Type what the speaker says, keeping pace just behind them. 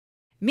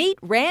Meet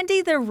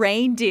Randy the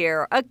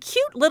Reindeer, a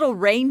cute little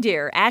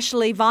reindeer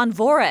Ashlie von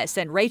Vorous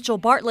and Rachel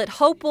Bartlette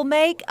hope will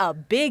make a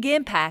big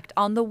impact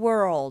on the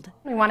world.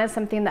 We wanted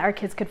something that our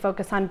kids could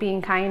focus on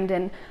being kind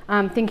and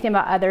thinking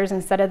about others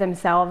instead of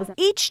themselves.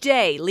 Each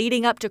day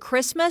leading up to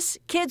Christmas,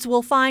 kids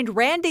will find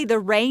Randy the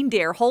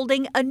Reindeer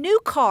holding a new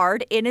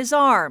card in his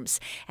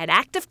arms, an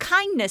act of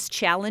kindness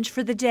challenge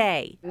for the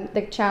day.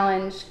 The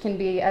challenge can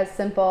be as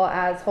simple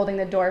as holding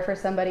the door for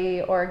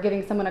somebody or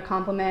giving someone a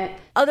compliment.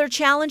 Other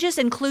challenges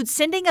include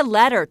sending a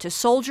letter to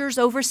soldiers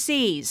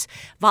overseas,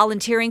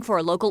 volunteering for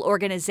a local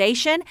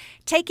organization,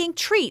 taking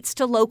treats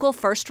to local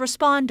first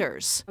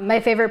responders. My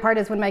favorite part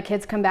is when my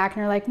kids come back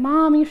and are like,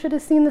 "Mom, you should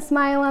have seen the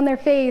smile on their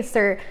face,"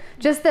 or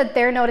just that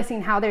they're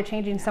noticing how they're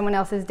changing someone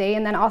else's day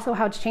and then also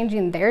how it's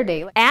changing their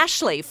day.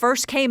 Ashlie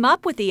first came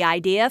up with the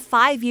idea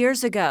 5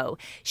 years ago.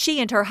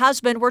 She and her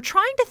husband were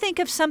trying to think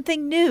of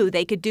something new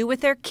they could do with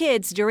their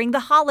kids during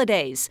the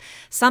holidays,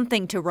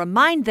 something to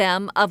remind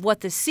them of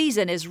what the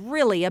season is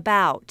really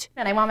about.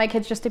 And I want my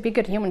kids just to be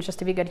good humans, just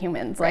to be good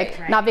humans,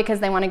 not because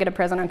they want to get a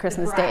present on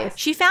Christmas Day.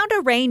 She found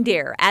a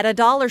reindeer at a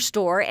dollar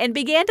store and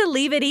began to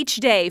leave it each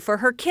day for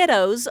her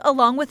kiddos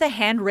along with a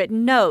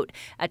handwritten note,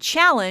 a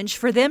challenge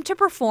for them to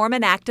perform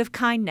an act of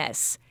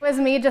kindness. It was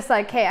me just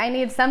like, hey, I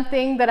need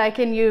something that I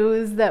can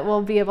use that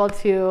will be able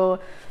to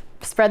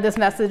spread this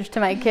message to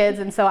my kids,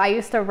 and so I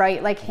used to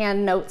write like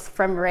hand notes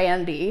from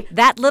Randy.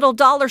 That little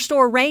dollar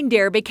store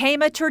reindeer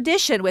became a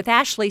tradition with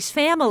Ashlie's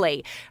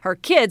family, her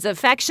kids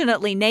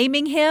affectionately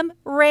naming him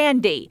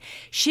Randy.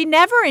 She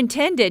never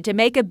intended to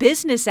make a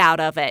business out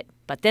of it.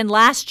 But then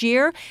last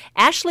year,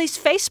 Ashlie's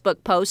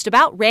Facebook post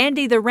about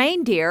Randy the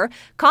Reindeer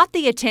caught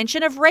the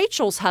attention of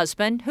Rachel's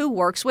husband, who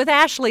works with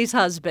Ashlie's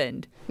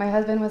husband. My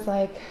husband was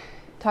like,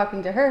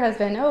 talking to her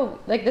husband, oh,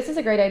 like, this is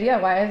a great idea.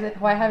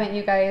 Why haven't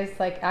you guys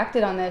like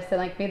acted on this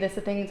and like made this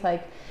a thing to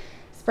like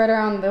spread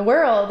around the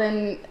world?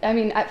 And I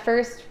mean, at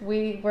first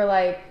we were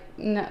like,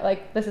 no,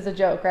 like, this is a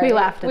joke, right? We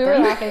laughed at them. We were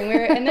laughing.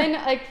 And then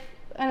like,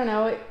 I don't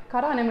know, it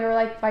caught on and we were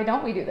like, why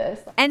don't we do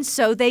this? And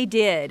so they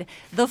did.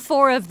 The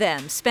four of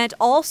them spent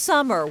all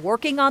summer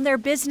working on their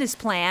business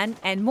plan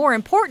and, more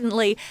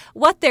importantly,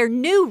 what their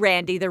new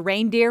Randy the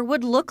Reindeer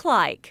would look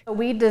like.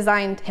 We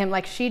designed him,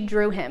 like she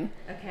drew him.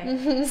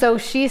 Okay. So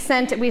we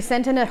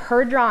sent in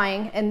her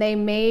drawing and they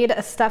made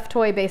a stuffed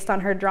toy based on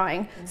her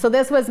drawing. So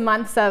this was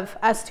months of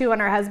us two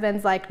and our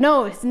husbands like,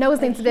 no, his nose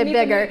needs to be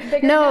bigger.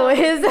 No,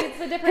 his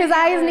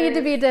eyes need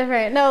to be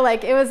different. No,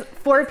 like it was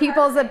four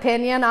people's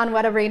opinion on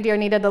what a reindeer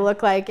needed to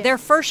look like. Their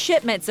first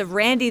shipments of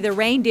Randy the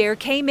Reindeer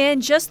came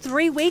in just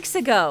 3 weeks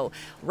ago.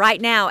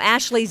 Right now,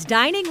 Ashlie's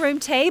dining room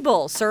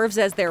table serves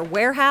as their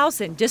warehouse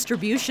and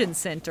distribution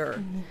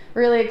center.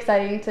 Really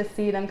exciting to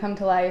see them come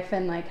to life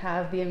and like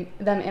have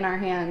them in our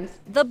hands.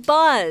 The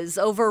buzz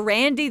over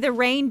Randy the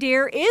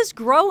Reindeer is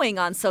growing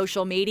on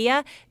social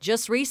media.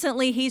 Just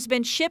recently, he's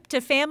been shipped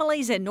to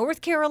families in North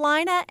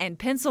Carolina and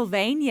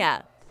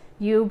Pennsylvania.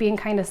 You being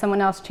kind to someone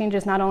else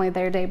changes not only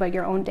their day, but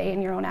your own day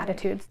and your own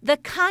attitudes. The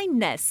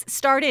kindness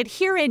started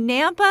here in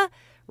Nampa,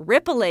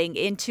 rippling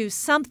into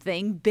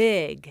something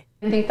big.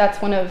 I think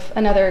that's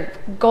another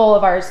goal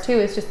of ours too,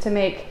 is just to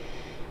make,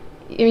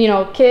 you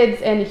know,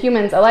 kids and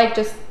humans alike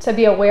just to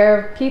be aware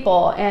of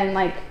people and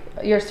like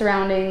your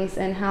surroundings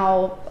and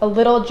how a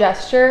little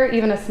gesture,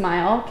 even a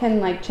smile, can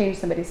like change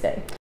somebody's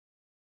day.